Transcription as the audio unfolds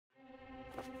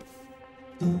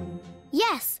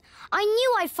Yes, I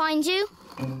knew I'd find you.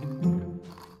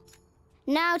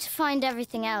 Now to find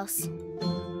everything else.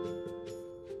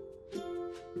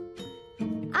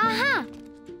 Aha!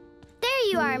 There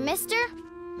you are, mister.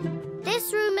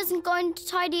 This room isn't going to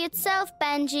tidy itself,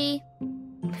 Benji.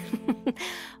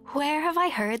 Where have I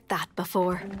heard that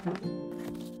before?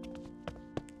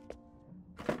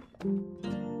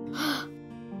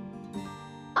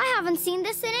 I haven't seen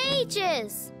this in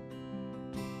ages.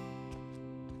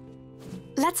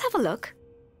 Let's have a look.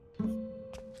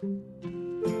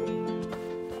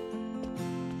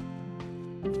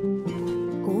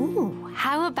 Ooh,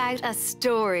 how about a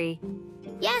story?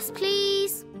 Yes,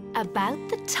 please. About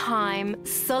the time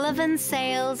Sullivan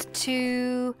sailed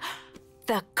to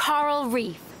the coral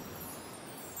reef.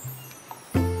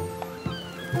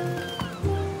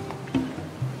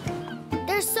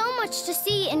 There's so much to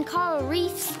see in coral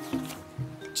reefs.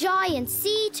 Giant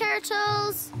sea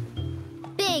turtles,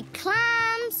 big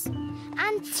clams,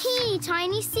 and teeny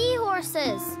tiny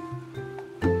seahorses.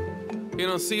 You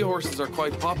know, seahorses are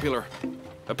quite popular.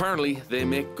 Apparently, they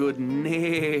make good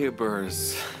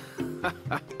neighbors.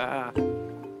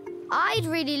 I'd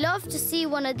really love to see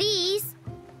one of these.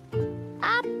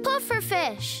 A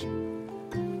pufferfish.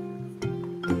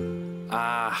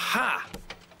 Aha!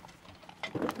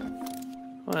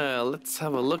 Well, let's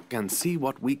have a look and see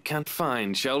what we can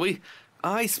find, shall we?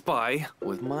 I spy,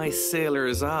 with my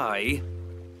sailor's eye,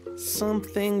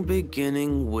 something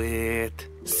beginning with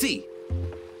C.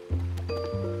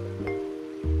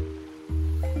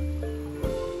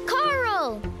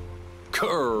 Coral!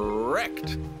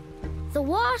 Correct! The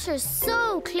water's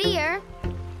so clear.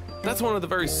 That's one of the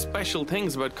very special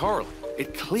things about coral.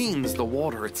 It cleans the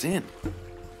water it's in.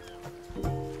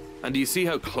 And do you see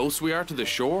how close we are to the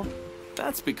shore?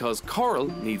 That's because coral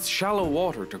needs shallow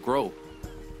water to grow.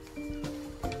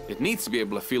 It needs to be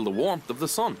able to feel the warmth of the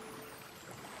sun.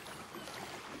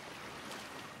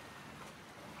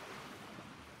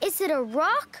 Is it a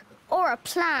rock or a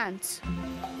plant?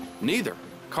 Neither.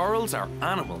 Corals are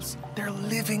animals. They're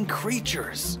living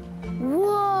creatures.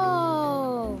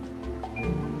 Whoa!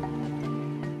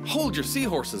 Hold your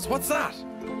seahorses. What's that?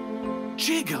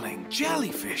 Jiggling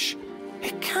jellyfish.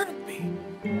 It can't be.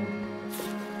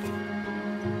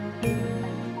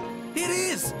 It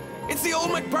is! It's the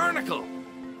old McBarnacle!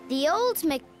 The old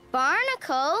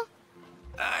McBarnacle?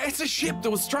 It's a ship that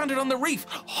was stranded on the reef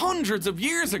hundreds of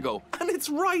years ago, and it's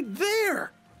right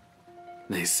there!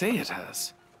 They say it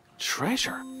has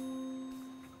treasure.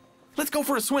 Let's go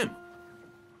for a swim.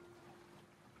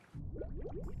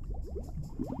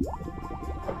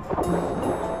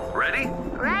 Ready?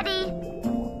 Ready.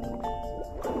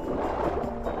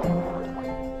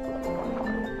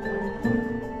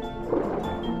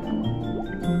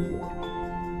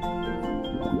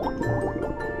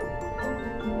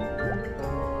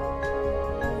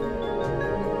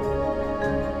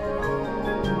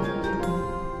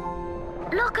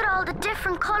 Look at all the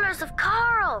different colors of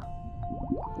coral.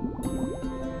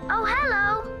 Oh,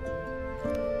 hello.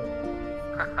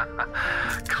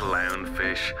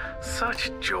 Clownfish,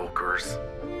 such jokers.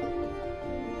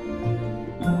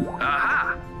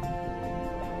 Aha!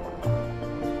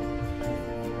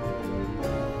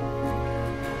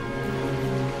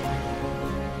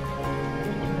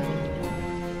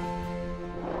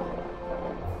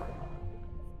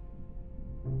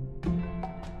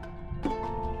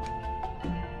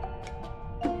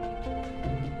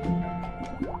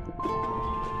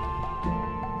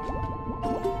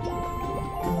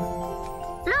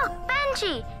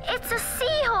 It's a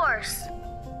seahorse.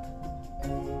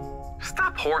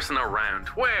 Stop horsing around.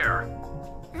 Where?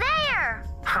 There.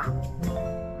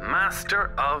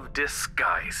 Master of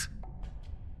disguise.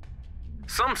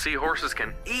 Some seahorses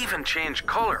can even change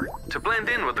color to blend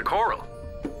in with the coral.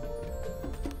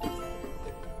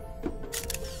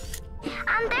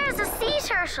 And there's a sea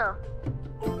turtle.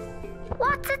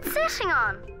 What's it sitting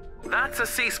on? That's a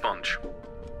sea sponge.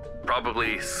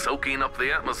 Probably soaking up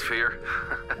the atmosphere.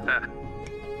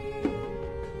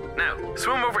 Now,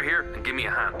 swim over here and give me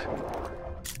a hand.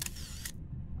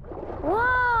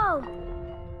 Whoa!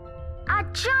 A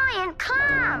giant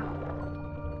clam!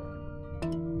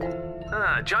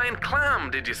 Ah, giant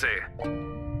clam, did you say?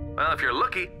 Well, if you're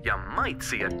lucky, you might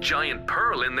see a giant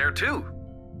pearl in there too.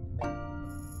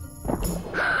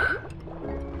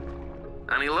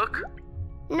 Any luck?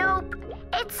 Nope,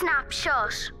 it's snapped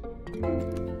shut.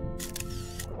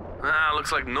 Ah,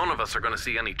 looks like none of us are going to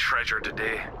see any treasure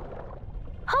today.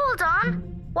 Hold on,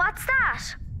 what's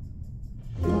that?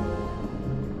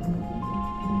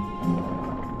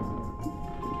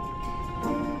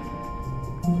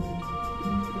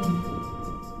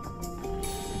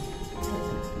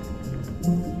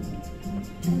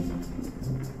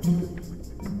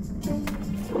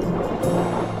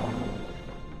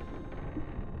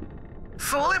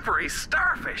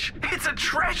 rubbish. It's a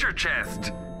treasure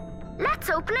chest. Let's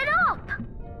open it up.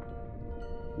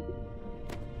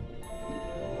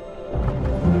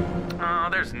 Oh,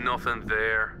 there's nothing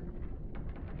there.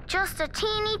 Just a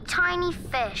teeny tiny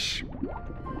fish.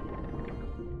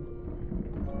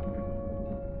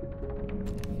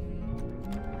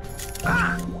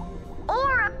 Ah!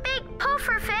 Or a big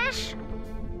puffer fish.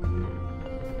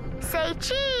 Say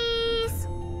cheese.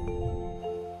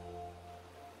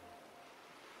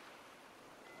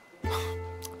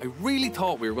 I really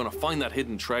thought we were going to find that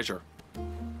hidden treasure.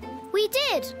 We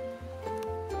did.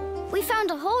 We found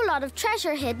a whole lot of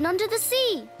treasure hidden under the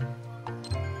sea.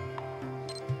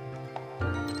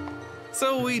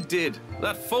 So we did.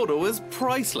 That photo is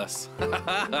priceless.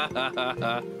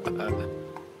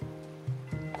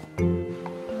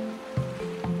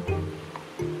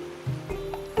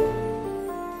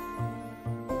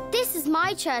 This is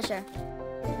my treasure.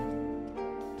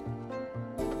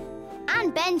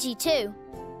 And Benji too.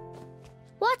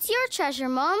 What's your treasure,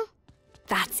 Mum?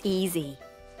 That's easy.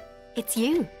 It's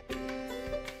you.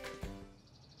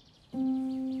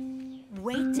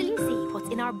 Wait till you see what's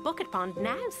in our bucket pond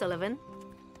now, Sullivan.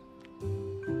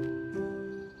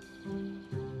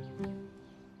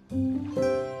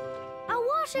 A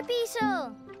water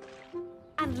beetle.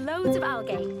 And loads of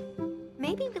algae.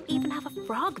 Maybe we'll even have a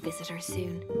frog visitor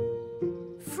soon.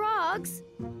 Frogs?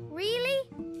 Really?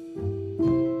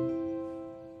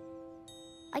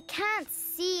 I can't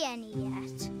see any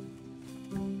yet.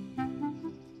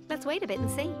 Let's wait a bit and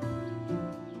see.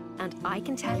 And I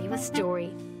can tell you a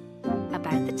story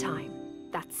about the time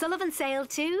that Sullivan sailed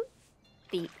to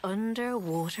the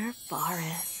underwater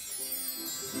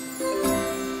forest.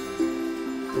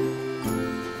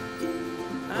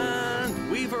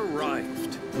 And we've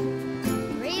arrived.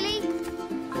 Really?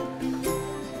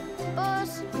 But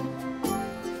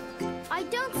I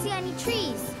don't see any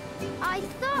trees. I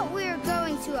thought we were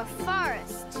going to a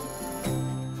forest.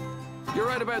 You're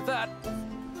right about that.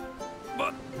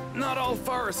 But not all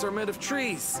forests are made of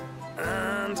trees.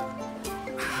 And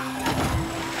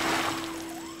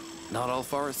not all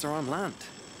forests are on land.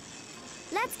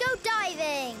 Let's go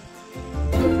diving.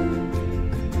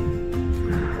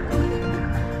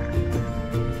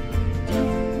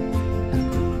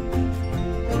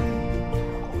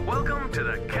 Welcome to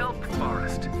the kelp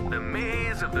forest, the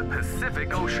maze of the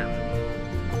Pacific Ocean.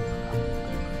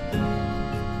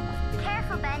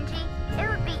 Careful, Benji. It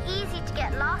would be easy to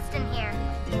get lost in here.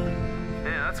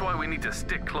 Yeah, that's why we need to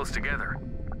stick close together.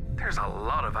 There's a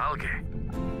lot of algae.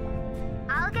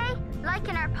 Algae? Like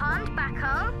in our pond back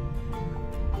home?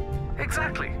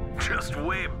 Exactly, just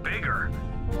way bigger.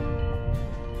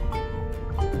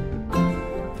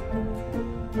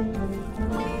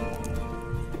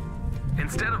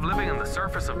 Instead of living on the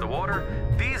surface of the water,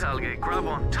 these algae grab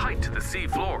on tight to the sea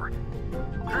floor.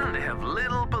 And they have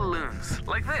little balloons,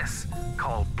 like this,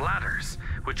 called bladders,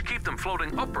 which keep them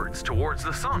floating upwards towards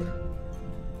the sun.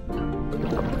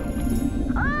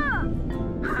 Oh!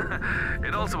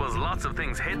 It also has lots of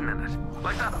things hidden in it,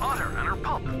 like that otter and her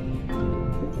pup.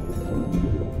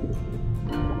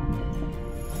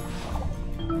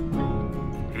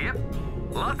 Yep,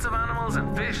 lots of animals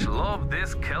and fish love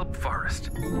this kelp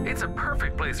forest. It's a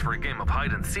perfect place for a game of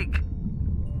hide and seek.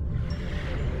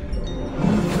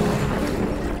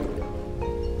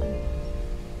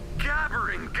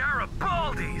 Gabbering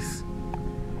Garibaldis!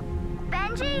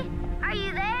 Benji, are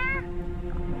you there?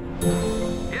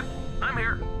 Yep, I'm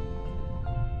here.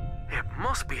 It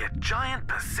must be a giant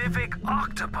Pacific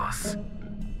octopus.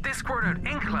 They squirt out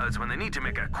ink clouds when they need to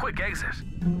make a quick exit.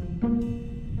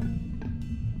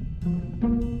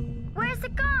 Where's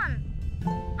it gone?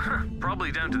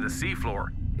 Probably down to the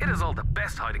seafloor. It has all the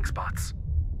best hiding spots.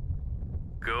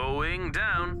 Going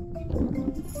down.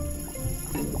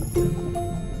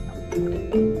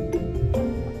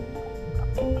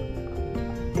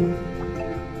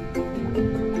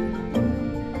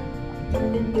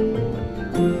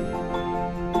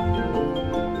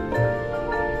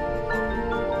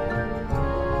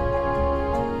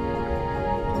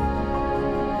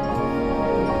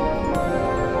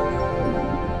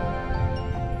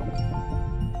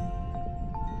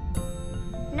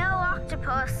 No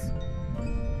octopus.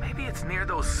 Maybe it's near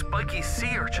those spiky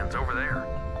sea urchins over there.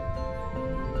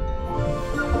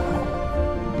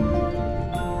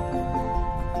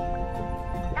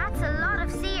 That's a lot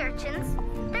of sea urchins.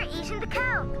 They're eating the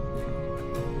kelp.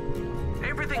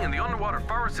 Everything in the underwater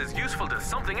forest is useful to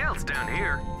something else down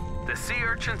here. The sea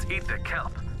urchins eat the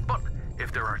kelp, but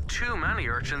if there are too many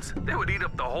urchins, they would eat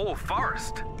up the whole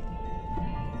forest.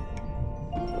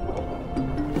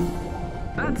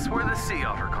 That's where the sea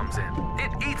otter comes in.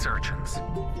 It eats urchins.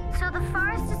 So the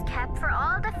forest is kept for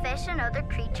all the fish and other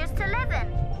creatures to live in.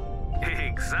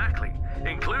 Exactly,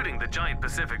 including the giant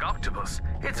Pacific octopus.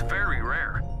 It's very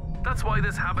rare. That's why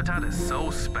this habitat is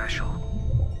so special.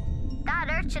 That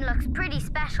urchin looks pretty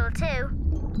special too.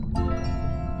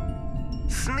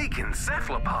 Sneaking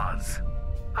cephalopods.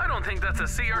 I don't think that's a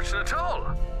sea urchin at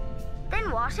all. Then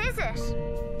what is it?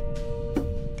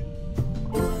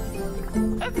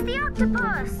 It's the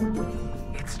octopus!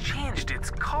 It's changed its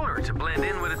color to blend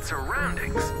in with its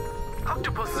surroundings.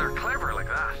 Octopuses are clever like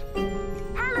that.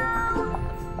 Hello!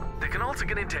 They can also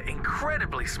get into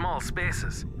incredibly small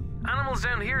spaces. Animals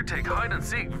down here take hide and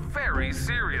seek very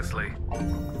seriously.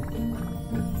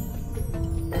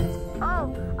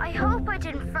 Oh, I hope I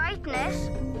didn't frighten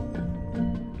it.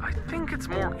 I think it's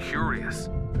more curious.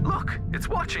 Look, it's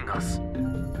watching us.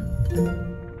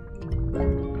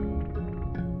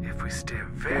 If we stay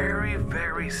very,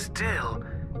 very still,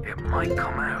 it might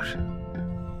come out.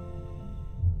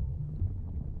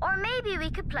 Or maybe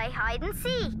we could play hide and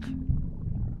seek.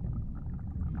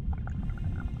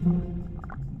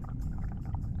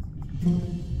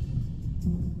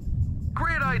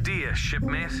 Great idea,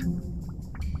 shipmate.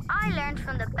 I learned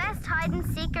from the best hide and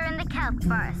seeker in the kelp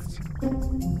forest.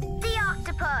 The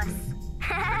octopus!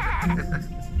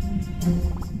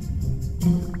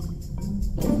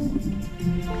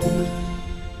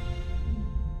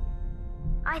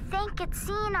 I think it's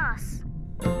seen us.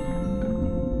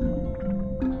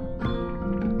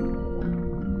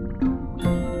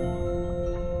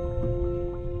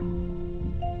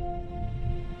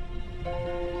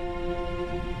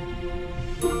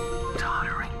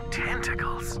 Tottering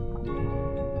tentacles.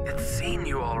 It's seen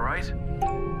you all right.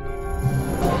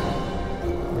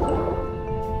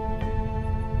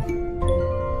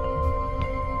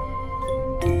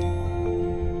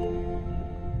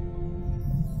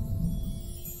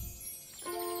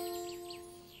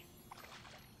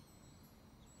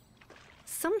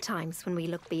 Sometimes when we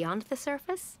look beyond the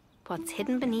surface, what's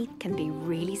hidden beneath can be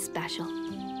really special.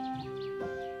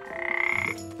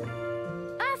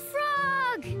 A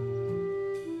frog!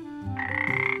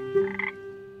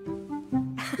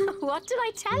 What did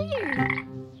I tell you?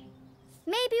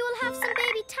 Maybe we'll have some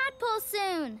baby tadpoles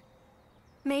soon.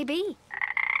 Maybe.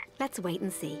 Let's wait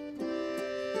and see.